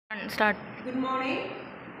Start. Good morning.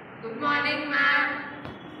 Good morning, ma'am.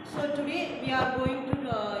 So today we are going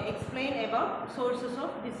to explain about sources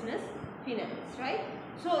of business finance, right?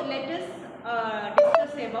 So let us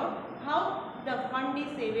discuss about how the fund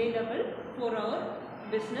is available for our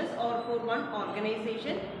business or for one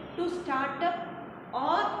organization to start up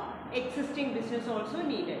or existing business also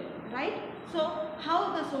needed, right? So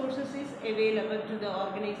how the sources is available to the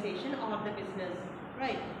organization or the business,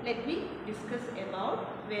 right? Let me discuss about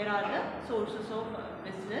where are the sources of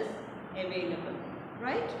business available,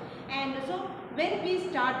 right? And so when we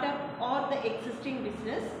start up or the existing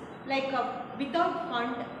business, like without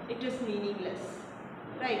fund it is meaningless,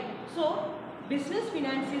 right? So business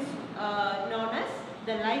finance is known as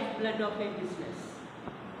the lifeblood of a business.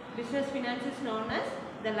 Business finance is known as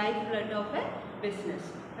the lifeblood of a business,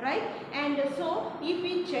 right? And so if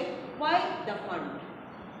we check why the fund,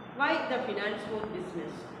 why the finance for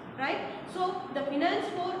business, right? So the finance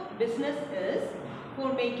for business is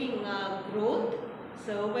for making growth,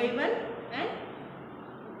 survival and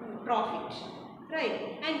profit,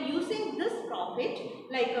 right? And using this profit,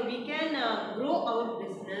 like we can grow our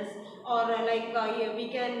business, or we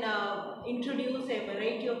can introduce a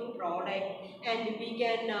variety of product, and we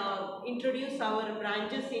can introduce our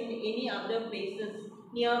branches in any other places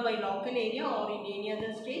nearby local area or in any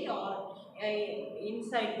other state or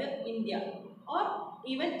inside the India, or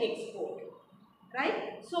even export,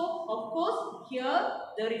 right? So of course here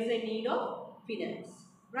there is a need of finance,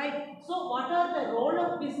 right? So what are the role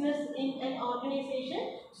of business in an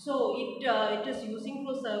organization? So it is using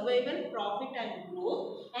for survival, profit and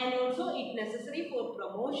growth, and also it necessary for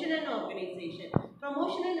promotion and organization.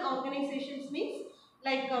 Promotion and organizations means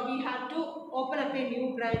like we have to open up a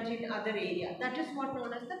new branch in other area. That is what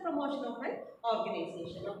known as the promotion of an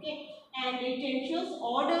organization, okay? And it ensures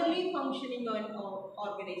orderly functioning of an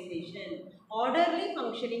organization. Orderly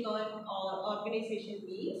functioning of an organization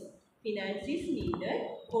means finance is needed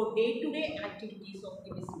for day-to-day activities of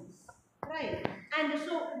the business, right? And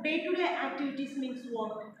so day-to-day activities means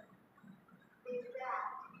what? Day-to-day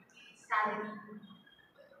activities, salary.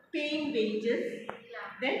 Paying wages,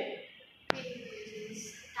 then Paying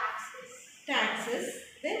wages, taxes. taxes,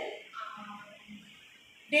 then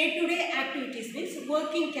day-to-day activities means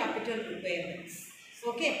working capital requirements,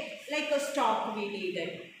 okay? Like a stock we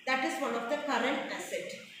needed, that is one of the current asset,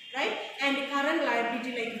 right? And current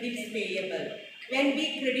liability like bills payable. When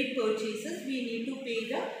we credit purchases, we need to pay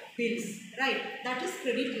the bills, right? That is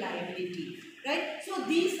credit liability, right? So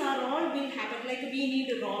these are all will happen, like we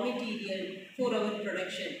need raw material for our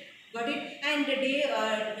production, got it? And day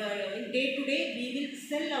to day we will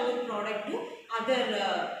sell our product to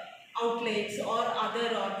other outlets or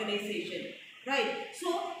other organization, right?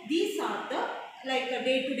 So these are the like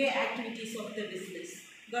day-to-day activities of the business,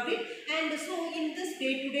 got it? And so in this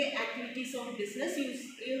day-to-day activities of business,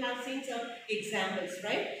 you have seen some examples,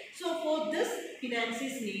 right? So for this finance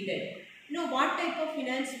is needed. Now what type of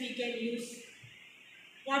finance we can use?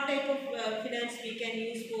 What type of finance we can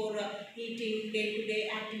use for meeting day-to-day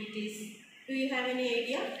activities? Do you have any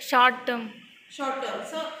idea? Short term. Short term.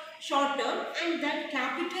 So short term, and that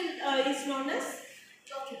capital is known as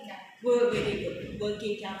Working capital. very good,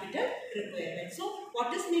 working capital requirement. So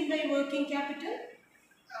what is meant by working capital?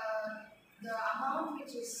 The amount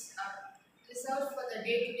which is reserved for the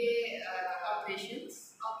day-to-day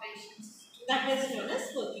operations. That is known as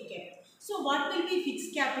working capital. So what will be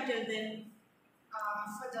fixed capital then?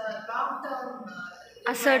 For the long-term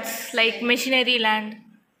Assets like machinery, land.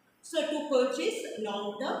 So to purchase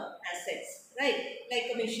long-term assets, right?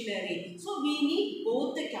 Like a machinery. So we need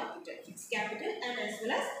both the capital, fixed capital and as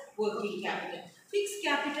well as working capital. Fixed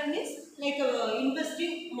capital means like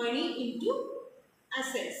investing money into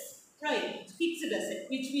assets, right? Fixed asset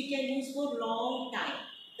which we can use for long time.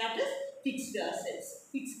 That is fixed assets,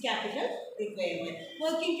 fixed capital requirement.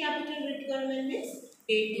 Working capital requirement means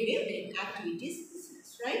day-to-day activities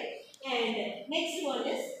business, right? And next one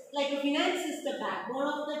is like finance is the backbone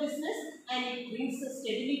of the business, and it brings the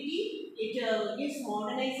stability, it gives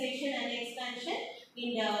modernization and expansion.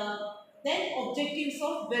 In then objectives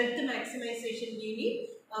of wealth maximization, we need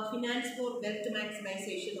finance for wealth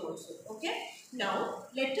maximization also, okay? Now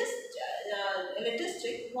let us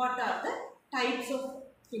check what are the types of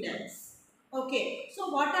finance. Okay, so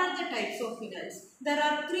what are the types of finance? There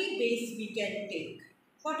are three ways we can take.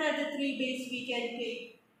 What are the three ways we can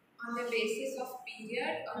take? on the basis of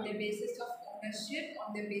period, on the basis of ownership,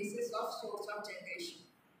 on the basis of source of generation.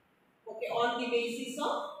 Okay, on the basis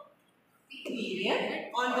of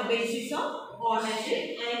period, on the basis of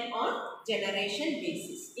ownership and on generation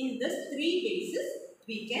basis. In this three bases,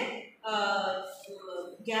 we can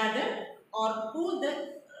gather or pool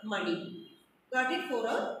the money. Got it, for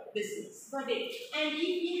a business. Got it. And if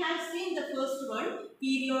we have seen the first one,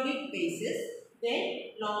 periodic basis,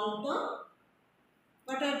 then long term.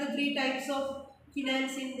 What are the three types of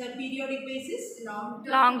finance in the periodic basis?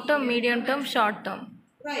 Long term, medium term, short term.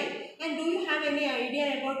 Right. And do you have any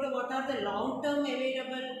idea about what are the long term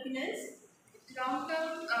available finance?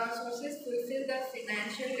 Long-term sources fulfill the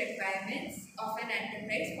financial requirements of an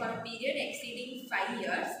enterprise for a period exceeding 5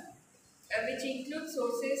 years, which include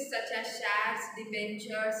sources such as shares,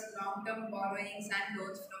 debentures, long-term borrowings, and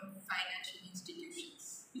loans from financial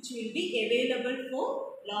institutions. Which will be available for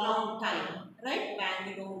long time, right?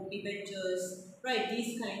 Bank loan, debentures, right?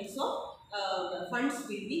 These kinds of funds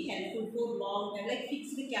will be helpful for long time, like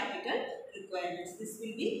fixed capital requirements. This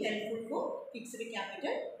will be helpful for fixed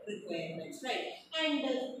capital requirements, right?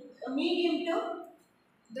 And medium term.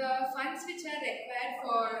 The funds which are required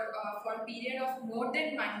for a period of more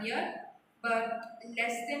than 1 year but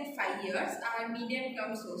less than 5 years are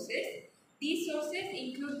medium-term sources. These sources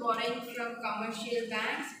include borrowing from commercial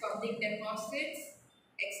banks, public deposits,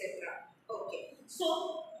 etc. Okay,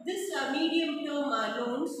 so this medium term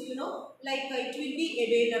loans, like it will be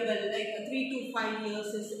available, like 3 to 5 years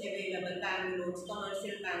is available. Bank loans,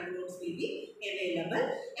 commercial bank loans will be available,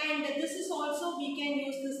 and this is also we can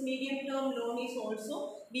use this medium term loan is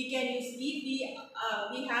also we can use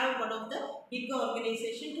we have one of the big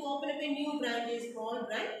organization to open up a new branch, a small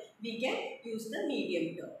branch, we can use the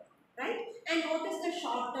medium term, right? And what is the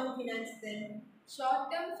short term finance then?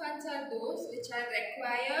 Short-term funds are those which are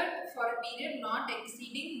required for a period not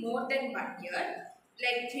exceeding more than 1 year,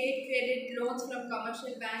 like trade credit loans from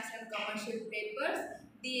commercial banks and commercial papers.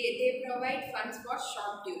 They provide funds for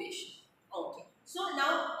short duration. Okay. So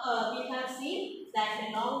now we have seen that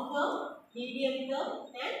the long term, medium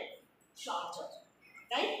term and short term,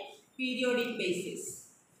 right? Periodic basis.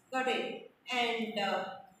 Got it? And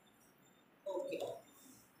okay.